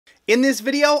In this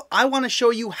video, I want to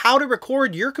show you how to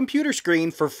record your computer screen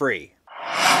for free.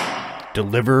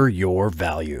 Deliver your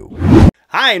value.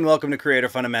 Hi, and welcome to Creator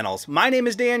Fundamentals. My name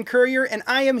is Dan Courier, and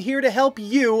I am here to help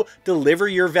you deliver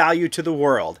your value to the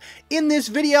world. In this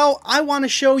video, I want to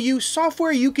show you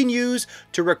software you can use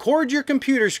to record your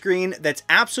computer screen that's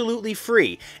absolutely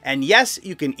free. And yes,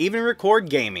 you can even record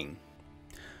gaming.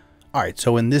 All right,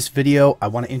 so in this video, I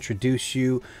want to introduce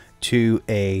you to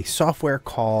a software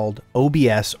called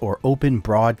OBS, or Open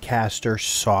Broadcaster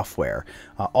Software,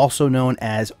 also known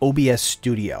as OBS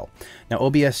Studio. Now,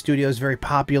 OBS Studio is very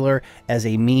popular as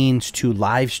a means to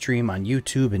live stream on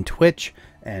YouTube and Twitch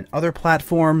and other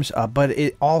platforms, but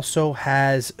it also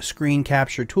has screen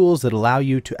capture tools that allow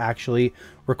you to actually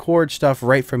record stuff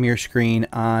right from your screen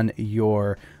on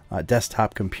your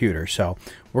desktop computer. So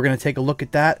we're going to take a look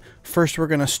at that. First, we're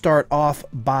going to start off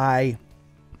by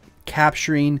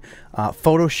capturing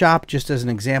Photoshop, just as an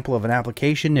example of an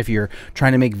application. If you're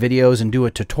trying to make videos and do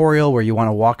a tutorial where you want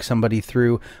to walk somebody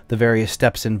through the various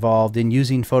steps involved in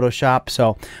using Photoshop.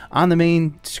 So on the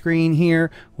main screen here,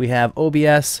 we have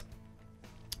OBS.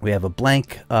 We have a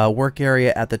blank work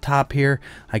area at the top here.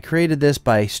 I created this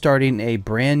by starting a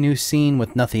brand new scene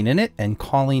with nothing in it and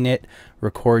calling it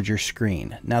Record Your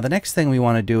Screen. Now, the next thing we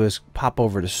want to do is pop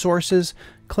over to Sources,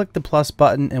 click the plus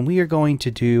button, and we are going to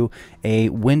do a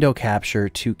window capture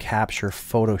to capture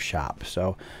Photoshop.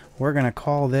 So we're going to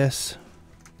call this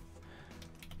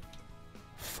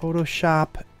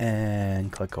Photoshop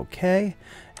and click OK.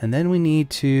 And then we need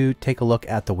to take a look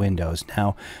at the windows.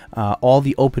 Now, all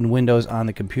the open windows on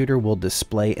the computer will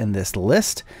display in this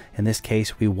list. In this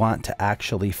case, we want to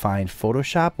actually find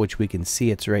Photoshop, which we can see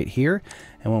it's right here.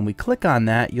 And when we click on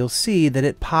that, you'll see that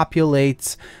it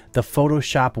populates the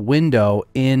Photoshop window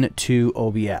into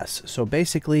OBS. So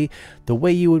basically, the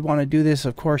way you would want to do this,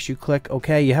 of course, you click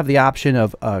OK. You have the option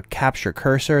of capture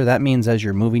cursor. That means as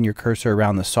you're moving your cursor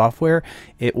around the software,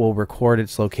 it will record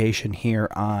its location here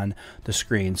on the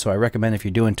screen. So I recommend, if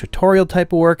you're doing tutorial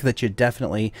type of work, that you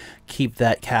definitely keep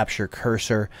that capture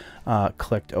cursor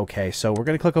clicked OK. So we're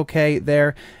going to click OK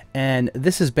there. And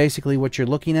this is basically what you're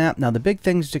looking at. Now, the big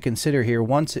things to consider here,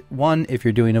 one, if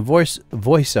you're doing a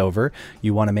voiceover,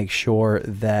 you want to make sure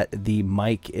that the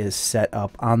mic is set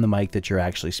up on the mic that you're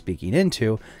actually speaking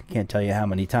into. Can't tell you how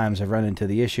many times I've run into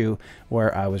the issue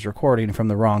where I was recording from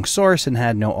the wrong source and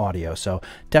had no audio. So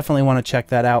definitely want to check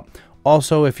that out.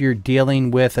 Also, if you're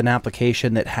dealing with an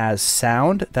application that has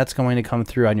sound, that's going to come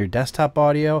through on your desktop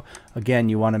audio. Again,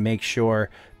 you want to make sure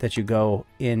that you go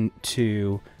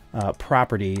into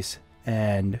properties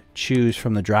and choose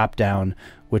from the drop down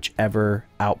whichever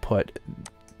output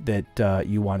that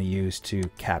you want to use to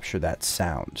capture that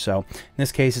sound. So in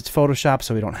this case, it's Photoshop,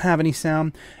 so we don't have any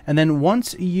sound. And then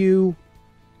once you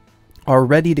are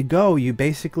ready to go, you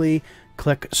basically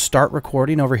click Start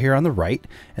Recording over here on the right,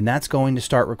 and that's going to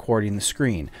start recording the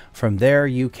screen. From there,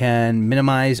 you can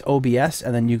minimize OBS,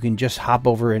 and then you can just hop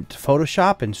over into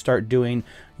Photoshop and start doing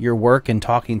your work and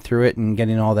talking through it and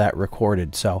getting all that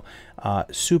recorded. So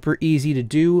super easy to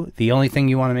do. The only thing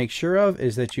you want to make sure of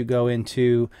is that you go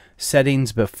into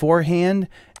settings beforehand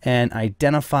and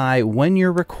identify, when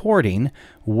you're recording,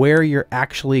 where you're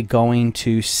actually going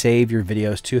to save your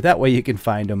videos to. That way you can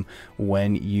find them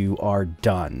when you are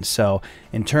done. So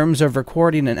in terms of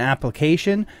recording an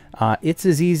application, it's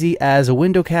as easy as a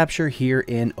window capture here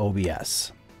in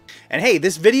OBS. And hey,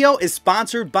 this video is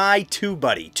sponsored by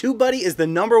TUBEBUDDY. TUBEBUDDY is the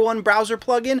 #1 browser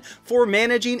plugin for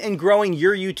managing and growing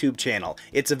your YouTube channel.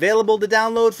 It's available to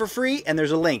download for free, and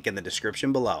there's a link in the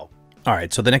description below. All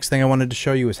right, so the next thing I wanted to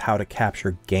show you is how to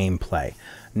capture gameplay.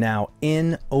 Now,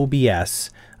 in OBS,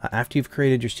 after you've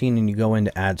created your scene and you go in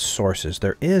to add sources,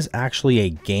 there is actually a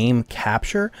game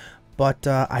capture, but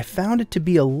I found it to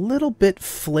be a little bit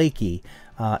flaky,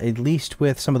 at least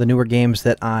with some of the newer games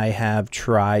that I have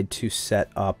tried to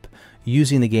set up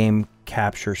using the game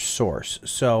capture source.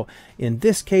 So in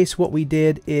this case, what we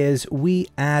did is we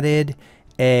added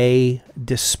a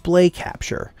display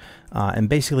capture. And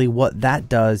basically what that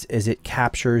does is it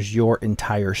captures your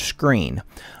entire screen.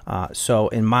 So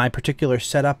in my particular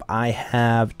setup, I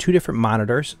have two different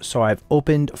monitors. So I've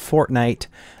opened Fortnite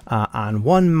on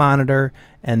one monitor,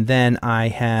 and then I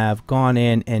have gone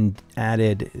in and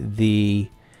added the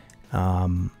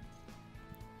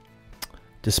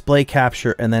display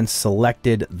capture and then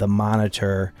selected the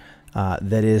monitor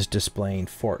that is displaying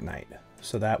Fortnite.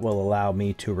 So that will allow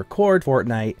me to record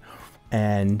Fortnite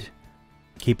and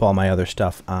keep all my other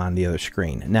stuff on the other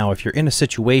screen. Now, if you're in a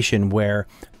situation where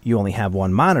you only have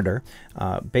one monitor,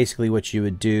 basically what you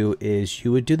would do is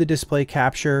you would do the display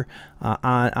capture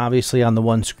obviously on the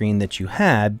one screen that you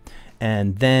had,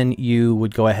 and then you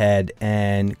would go ahead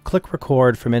and click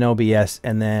record from in OBS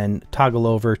and then toggle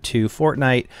over to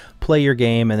Fortnite, play your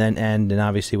game, and then end. And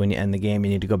obviously when you end the game,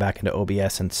 you need to go back into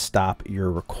OBS and stop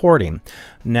your recording.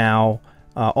 Now,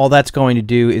 all that's going to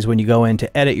do is when you go in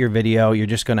to edit your video, you're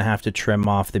just going to have to trim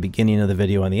off the beginning of the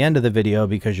video and the end of the video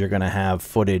because you're going to have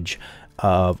footage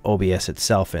of OBS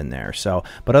itself in there. So,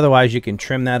 but otherwise you can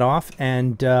trim that off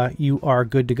and you are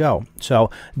good to go. So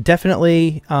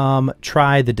definitely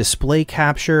try the display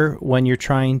capture when you're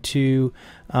trying to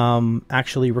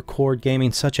actually record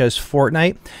gaming such as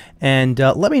Fortnite, and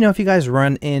let me know if you guys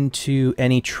run into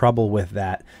any trouble with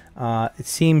that. It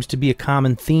seems to be a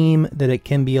common theme that it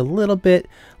can be a little bit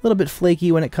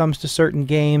flaky when it comes to certain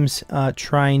games,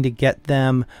 trying to get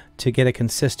them to get a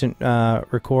consistent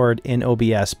record in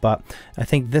OBS. But I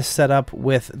think this setup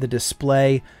with the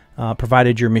display,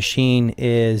 provided your machine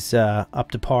is up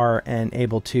to par and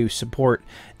able to support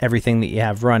everything that you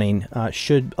have running,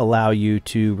 should allow you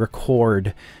to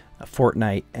record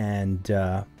Fortnite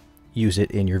and use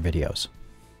it in your videos.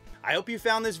 I hope you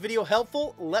found this video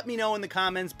helpful. Let me know in the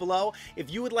comments below.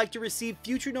 If you would like to receive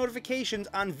future notifications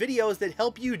on videos that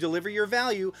help you deliver your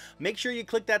value, make sure you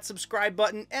click that subscribe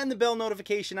button and the bell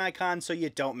notification icon so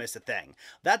you don't miss a thing.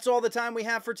 That's all the time we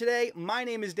have for today. My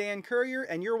name is Dan Kjpargeter,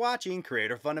 and you're watching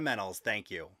Creator Fundamentals.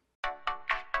 Thank you.